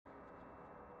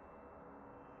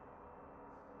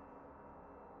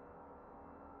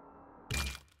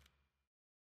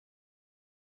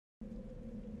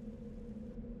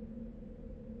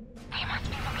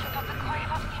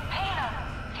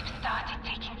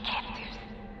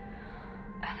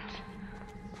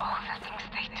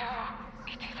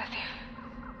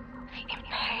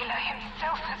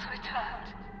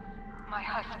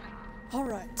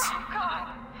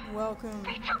welcome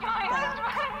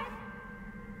back.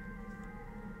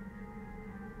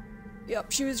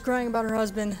 Yep, she was crying about her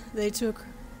husband. They took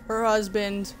her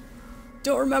husband.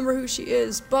 Don't remember who she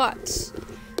is, but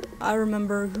I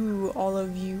remember who all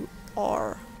of you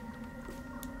are.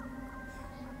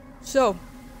 So,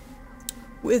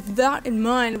 with that in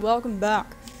mind, welcome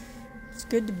back. It's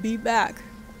good to be back.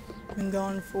 Been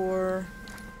gone for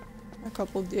a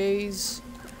couple days.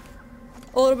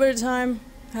 A little bit of time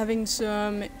having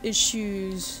some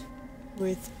issues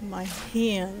with my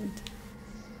hand.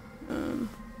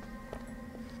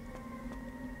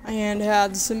 My hand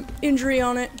had some injury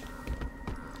on it,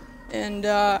 and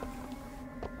my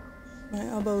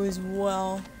elbow as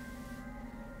well.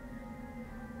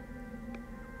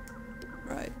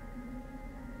 Right.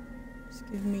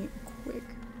 Just give me a quick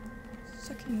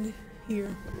second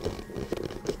here.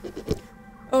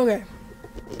 Okay.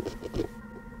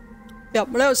 Yeah,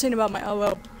 what I was saying about my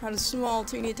elbow. I had a small,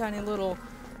 teeny tiny little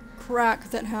crack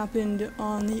that happened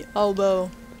on the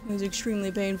elbow. It was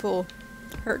extremely painful.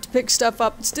 Hurt to pick stuff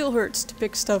up. It still hurts to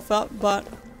pick stuff up, but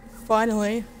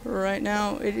finally, right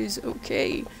now, it is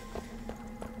okay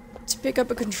to pick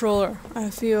up a controller. I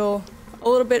feel a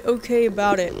little bit okay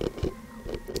about it.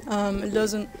 It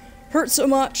doesn't hurt so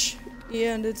much,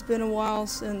 and it's been a while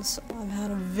since I've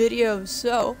had a video,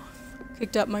 so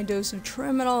picked up my dose of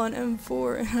Tramadol and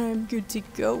M4, and I'm good to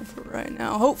go for right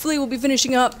now. Hopefully we'll be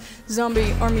finishing up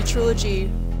Zombie Army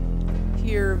Trilogy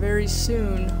here very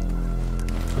soon.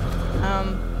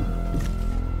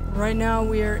 Right now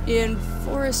we are in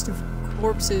Forest of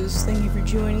Corpses. Thank you for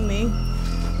joining me.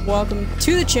 Welcome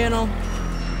to the channel.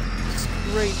 It's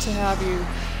great to have you.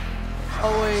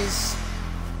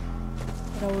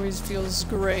 It always feels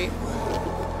great.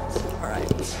 Alright,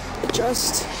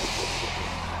 just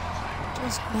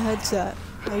my headset.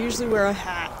 I usually wear a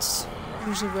hat. I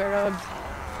usually wear a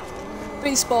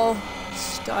baseball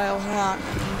style hat.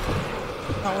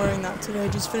 I'm not wearing that today. I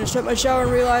just finished up my shower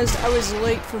and realized I was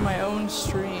late for my own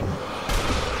stream.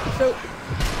 So,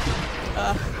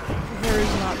 the hair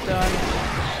is not done.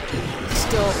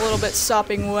 Still a little bit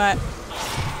sopping wet.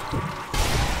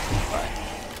 But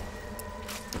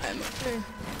I'm okay.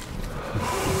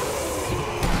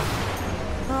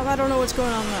 I don't know what's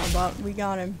going on now, but we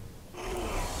got him.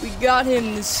 We got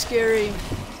him, the scary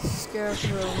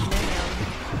scarecrow man.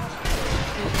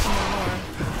 There's no more.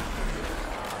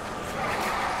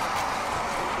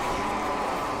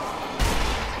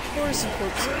 Forest of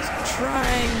Corpses. I'm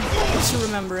trying to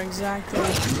remember exactly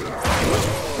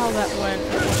how that went,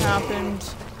 what happened.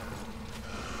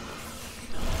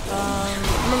 I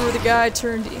remember the guy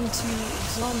turned into a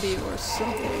zombie or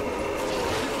something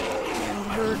and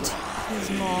hurt his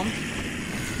mom.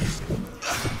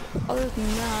 Other than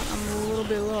that, I'm a little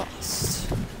bit lost.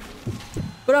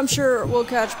 But I'm sure we'll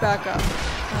catch back up.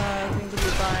 I think we'll be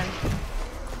fine.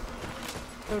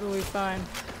 Totally fine.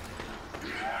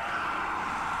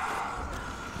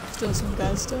 Still some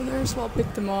guys down there, so I'll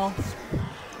pick them all.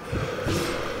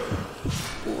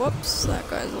 Whoops, that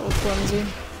guy's a little clumsy.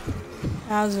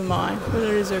 As am I, but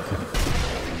it is okay.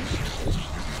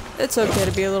 It's okay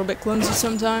to be a little bit clumsy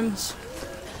sometimes.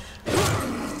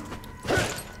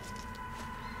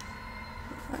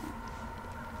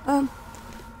 I'm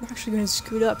actually going to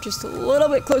scoot up just a little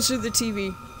bit closer to the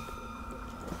TV.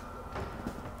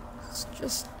 It's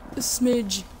just a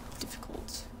smidge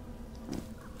difficult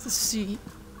to see.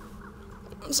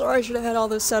 I'm sorry, I should have had all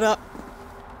this set up.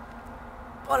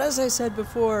 But as I said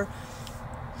before,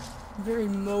 I'm very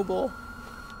mobile.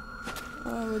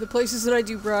 The places that I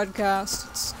do broadcast,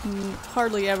 it's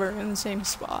hardly ever in the same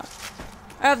spot.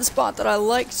 I have the spot that I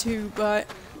like to, but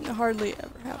it hardly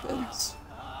ever happens.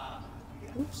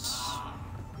 Oops.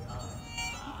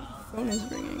 My phone is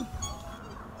ringing.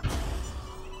 I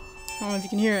don't know if you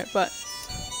can hear it, but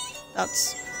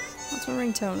that's my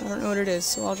ringtone. I don't know what it is,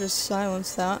 so I'll just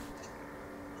silence that.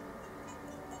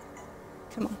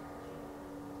 Come on.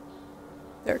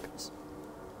 There it goes.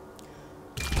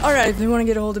 Alright, if they want to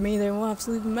get a hold of me, they will have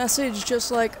to leave a message just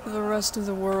like the rest of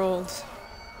the world.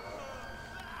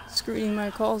 Screening my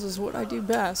calls is what I do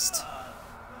best.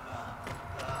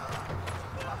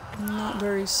 I'm not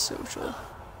very social.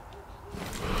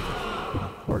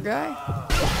 Poor guy.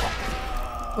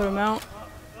 Put him out.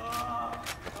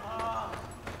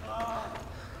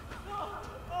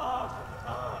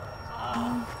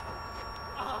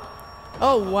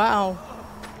 Oh, wow.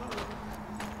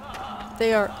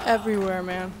 They are everywhere,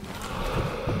 man.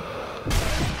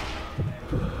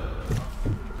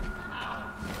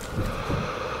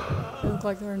 They look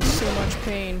like they're in so much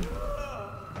pain.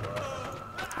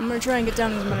 I'm gonna try and get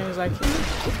down as many as I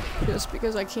can, just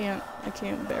because I can't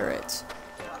bear it.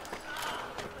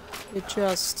 It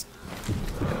just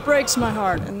breaks my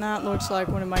heart, and that looks like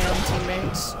one of my own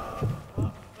teammates.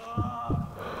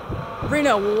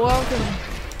 Reno, welcome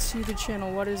to the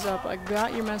channel. What is up? I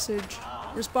got your message,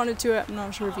 responded to it. I'm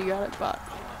not sure if you got it, but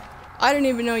I didn't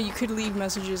even know you could leave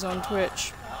messages on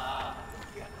Twitch.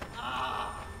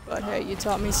 But hey, you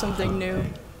taught me something new.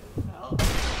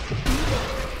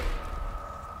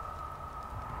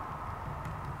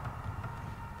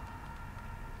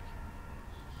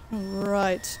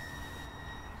 Alright.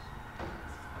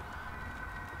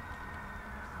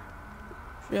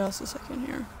 Just a second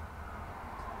here.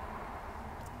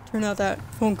 Turned out that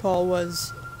phone call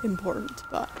was important,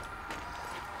 but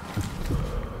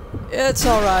it's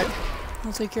alright.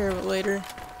 I'll take care of it later.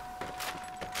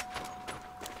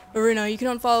 Arena, you can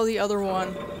unfollow the other one.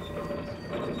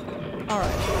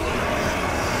 Alright.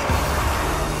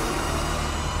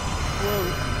 Whoa.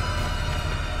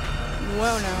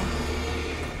 Whoa now.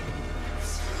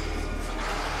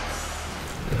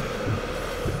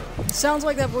 Sounds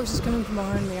like that voice is coming from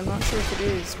behind me. I'm not sure if it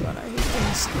is, but I hate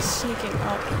things sneaking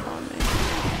up on me.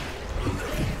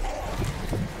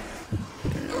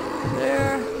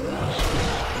 There.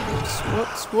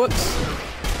 Whoops,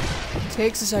 whoops.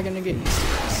 Takes a second to get used to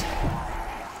this.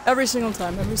 Every single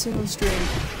time, every single stream.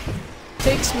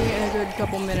 Takes me a good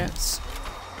couple minutes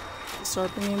to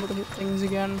start being able to hit things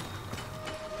again.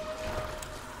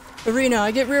 Arena,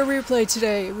 I get rare replay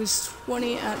today. It was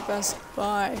 20 at Best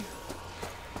Buy.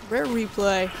 Rare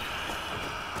replay.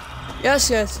 Yes,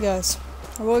 yes, yes.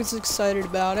 I was excited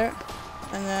about it.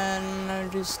 And then I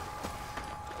just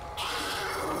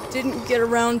didn't get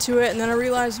around to it. And then I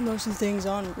realized most of the things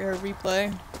on rare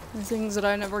replay are things that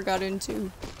I never got into.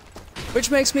 Which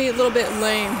makes me a little bit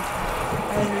lame.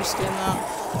 I understand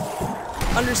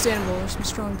that. Understandable. There's some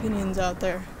strong opinions out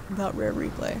there about rare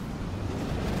replay.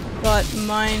 But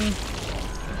mine...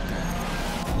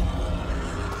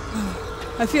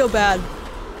 I feel bad.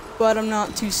 But I'm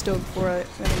not too stoked for it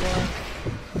anymore.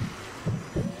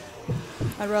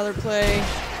 I'd rather play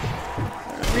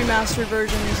remastered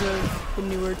versions of the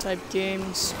newer type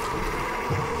games.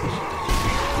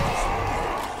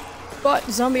 But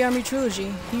Zombie Army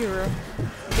Trilogy, here,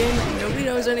 a game that nobody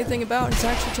knows anything about, it's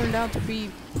actually turned out to be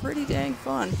pretty dang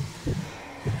fun.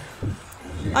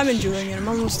 I'm enjoying it, I'm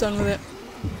almost done with it.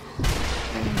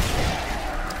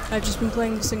 I've just been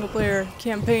playing the single player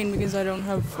campaign because I don't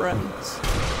have friends.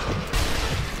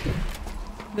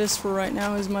 This, for right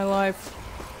now, is my life.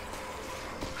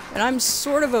 And I'm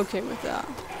sort of okay with that.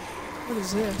 What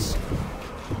is this?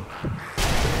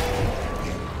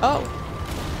 Oh!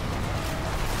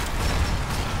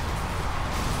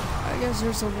 I guess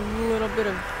there's a little bit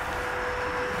of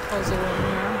puzzle in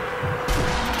here.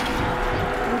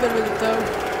 I'm good with it, though.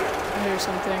 I hear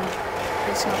something.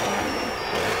 It's not behind me.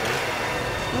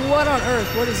 What on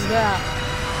earth? What is that?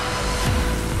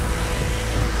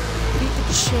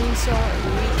 Chainsaw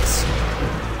Elite.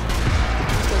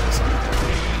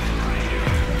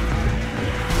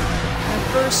 My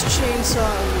first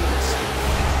Chainsaw Elite.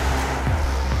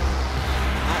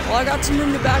 Well, I got some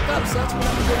room to back up, so that's what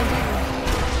I'm gonna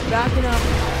do. Backing up,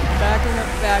 backing up,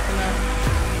 backing up.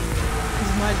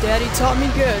 Because my daddy taught me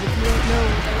good. If you don't know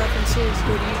what the reference is,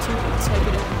 go to YouTube and type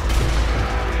it in.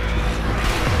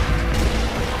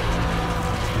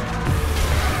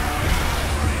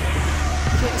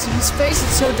 So his face is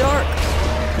so dark.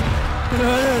 No, no,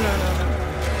 no, no, no.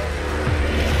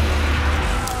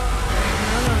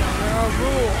 No, no, no. There are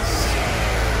rules.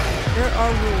 There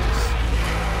are rules.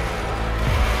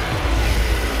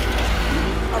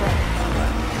 Alright,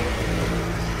 alright.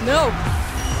 No!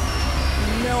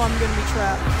 No, I'm gonna be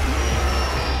trapped.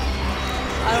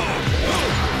 I don't know.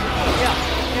 Yeah,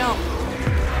 yeah.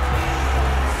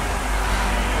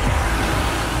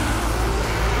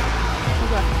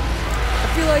 Okay. I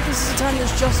feel like this is a time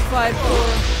that's justified for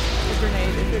a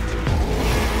grenade. If it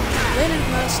landed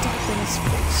and that stupid thing in his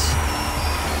face.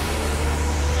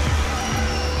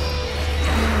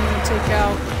 I'm gonna take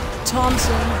out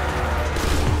Thompson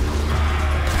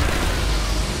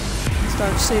and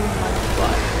start saving my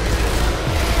butt.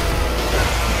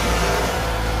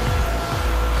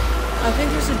 I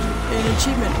think there's an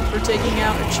achievement for taking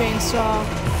out a chainsaw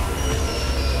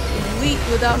elite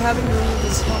without having to remove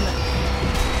his helmet.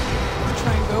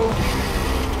 Try and go on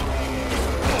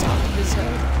top of his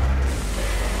head.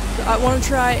 I want to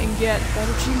try and get that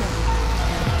achievement.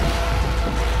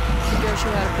 Maybe I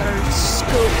should have a better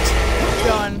scoped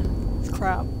gun.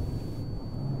 Crap.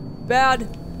 Bad,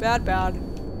 bad, bad.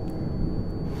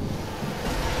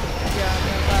 Yeah,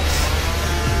 no, that's...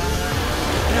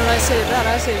 You know what I say to that? I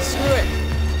say screw it.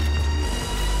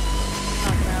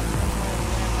 Not gonna happen.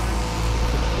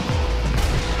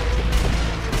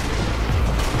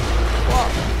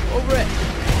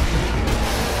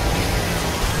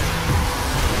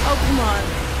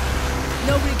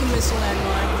 this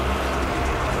landmine.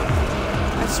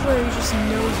 I swear he just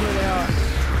knows where they are.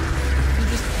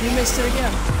 He missed it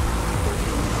again.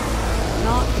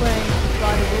 Not playing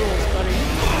by the rules, buddy.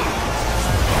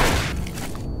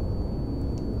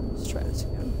 Let's try this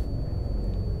again.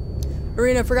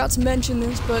 Arena, forgot to mention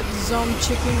this, but Zombie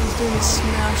Chicken is doing a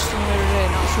Smash Simulator today.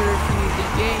 Not sure if you need the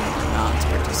game or not to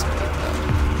participate, though.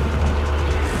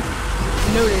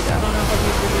 Noted. I don't know if I'll be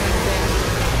able to do anything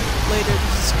later.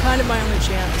 This is kind of my only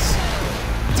chance.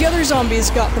 The other zombies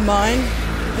got the mine.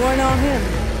 Why not him?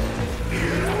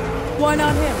 Why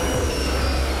not him?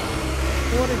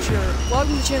 What a jerk.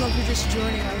 Welcome to the channel if you're just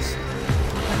joining us.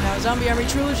 And now Zombie Army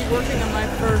Trilogy, working on my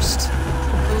first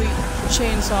elite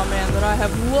chainsaw man that I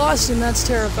have lost, and that's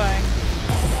terrifying.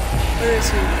 Where is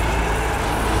he?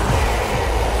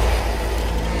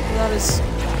 That is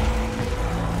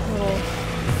little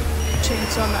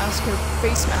chainsaw mask or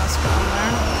face mask on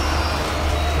there.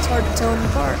 It's hard to tell them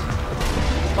apart.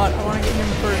 But I want to get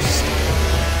him first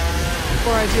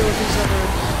before I deal with these other.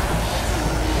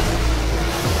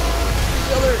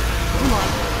 Come on.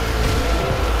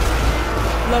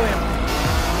 Blow him.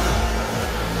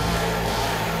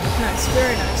 Nice,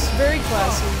 very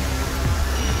classy.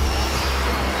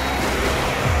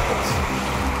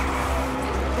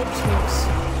 Oops.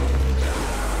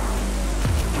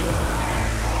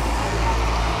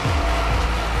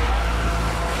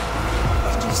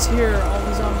 Just hear all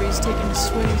the zombies taking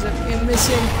swings at me and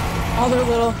missing all their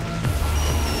little,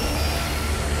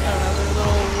 I don't know, their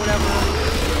little whatever,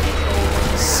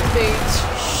 spades,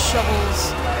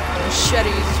 shovels,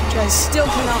 machetes, which I still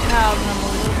cannot have, and I'm a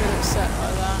little bit upset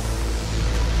by that.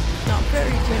 Not fair,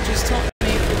 you can't just taunt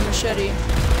me with a machete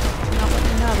and not let me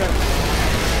have it.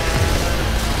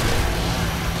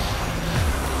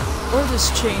 Or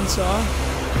this chainsaw.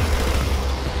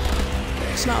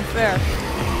 It's not fair.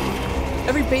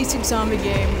 Every basic zombie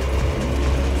game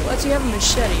lets you have a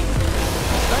machete, right?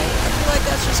 I feel like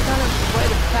that's just kind of a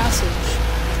rite of passage.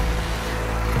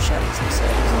 Machetes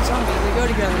and zombies, they go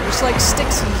together, just like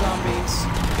sticks and zombies.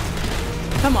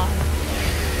 Come on.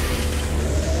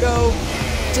 Go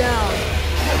down.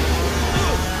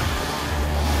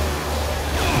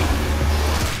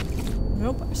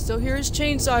 Nope, I still hear his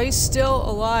chainsaw, he's still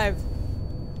alive.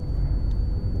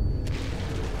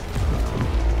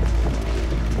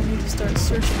 I need to start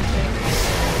searching things.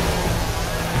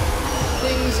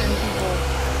 Things and people.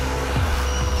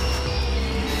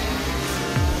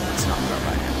 Let's not go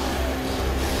right now.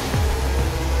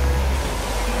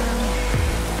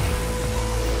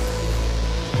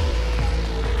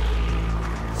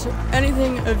 So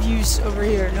anything of use over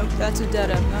here? Nope, that's a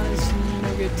dead end. That is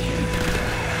no good to me.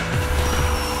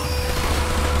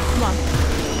 Come on.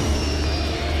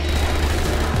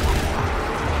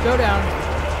 Go down.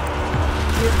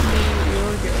 Give me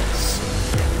your goods.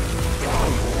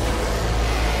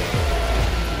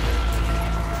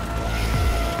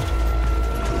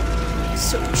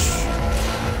 Search.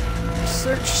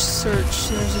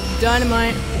 There's a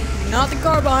dynamite. Not the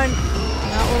carbine.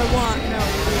 Not what I want. No,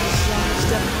 it's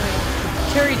definitely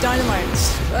carry dynamite,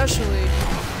 especially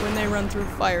when they run through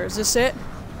fire. Is this it?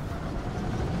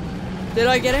 Did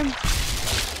I get him?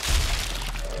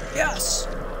 Yes!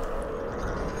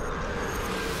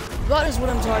 That is what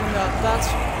I'm talking about. That's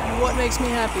what makes me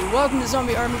happy. Welcome to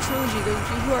Zombie Army Trilogy. Those of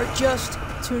you who are just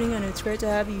tuning in, it's great to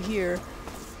have you here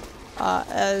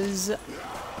as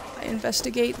I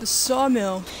investigate the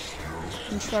sawmill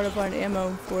and try to find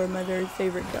ammo for my very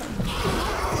favorite gun.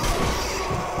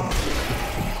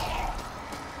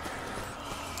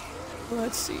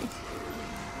 Let's see.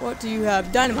 What do you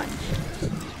have? Dynamite.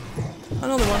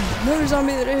 Another one. Another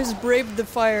zombie that has braved the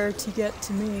fire to get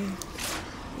to me.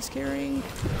 He's carrying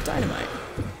dynamite.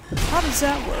 How does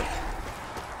that work?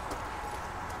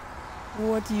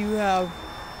 What do you have,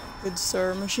 good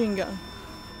sir? Machine gun.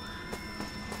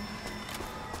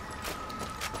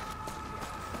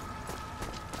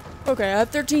 Okay, I have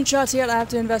 13 shots yet. I have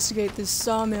to investigate this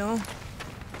sawmill.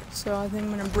 So I think I'm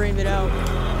gonna brave it out.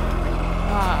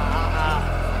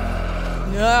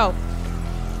 No!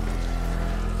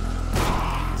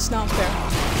 It's not fair.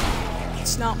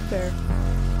 It's not fair.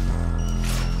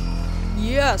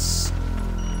 Yes!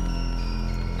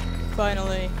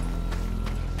 Finally.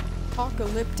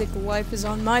 Apocalyptic life is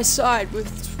on my side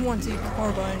with 20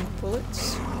 carbine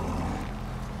bullets.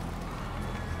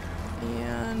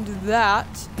 And that.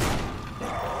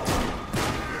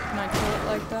 Can I kill it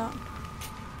like that?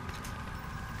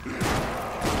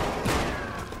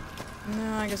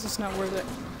 No, I guess it's not worth it.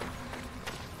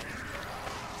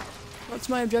 What's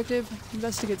my objective?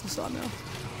 Investigate the sawmill.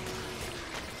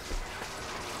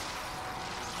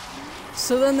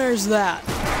 So then there's that.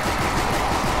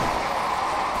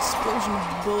 explosion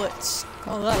of bullets.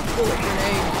 Call that a bullet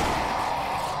grenade.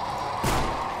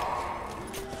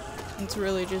 It's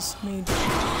really just me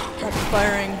rapid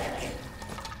firing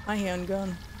my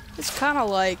handgun. It's kind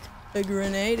of like a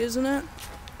grenade, isn't it?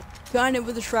 Kind of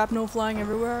with the shrapnel flying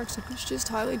everywhere, except it's just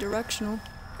highly directional.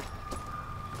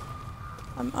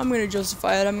 I'm gonna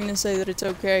justify it. I'm gonna say that it's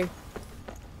okay.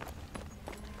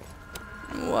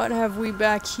 What have we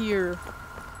back here?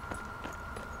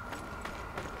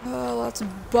 Lots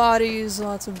of bodies,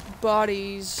 lots of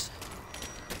bodies.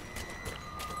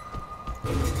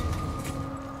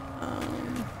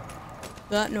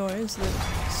 That noise that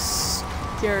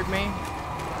scared me.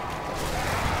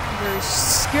 Very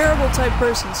scarable type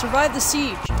person. Survive the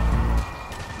siege.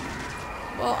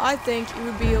 Well, I think it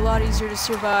would be a lot easier to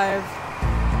survive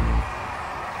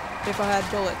if I had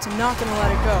bullets. I'm not gonna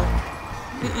let it go.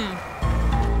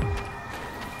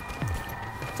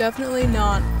 Definitely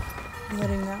not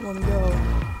letting that one go.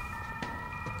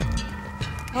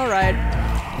 Alright.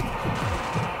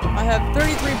 I have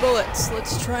 33 bullets.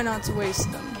 Let's try not to waste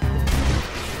them.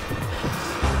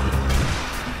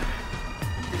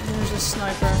 There's a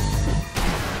sniper.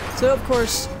 So of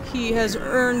course, he has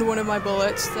earned one of my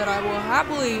bullets that I will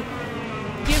happily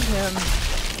give him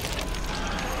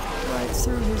right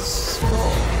through his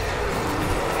skull.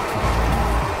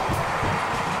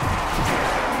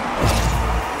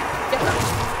 Get them.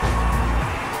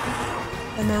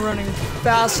 And they're running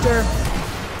faster.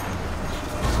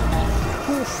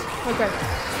 Oof. Okay.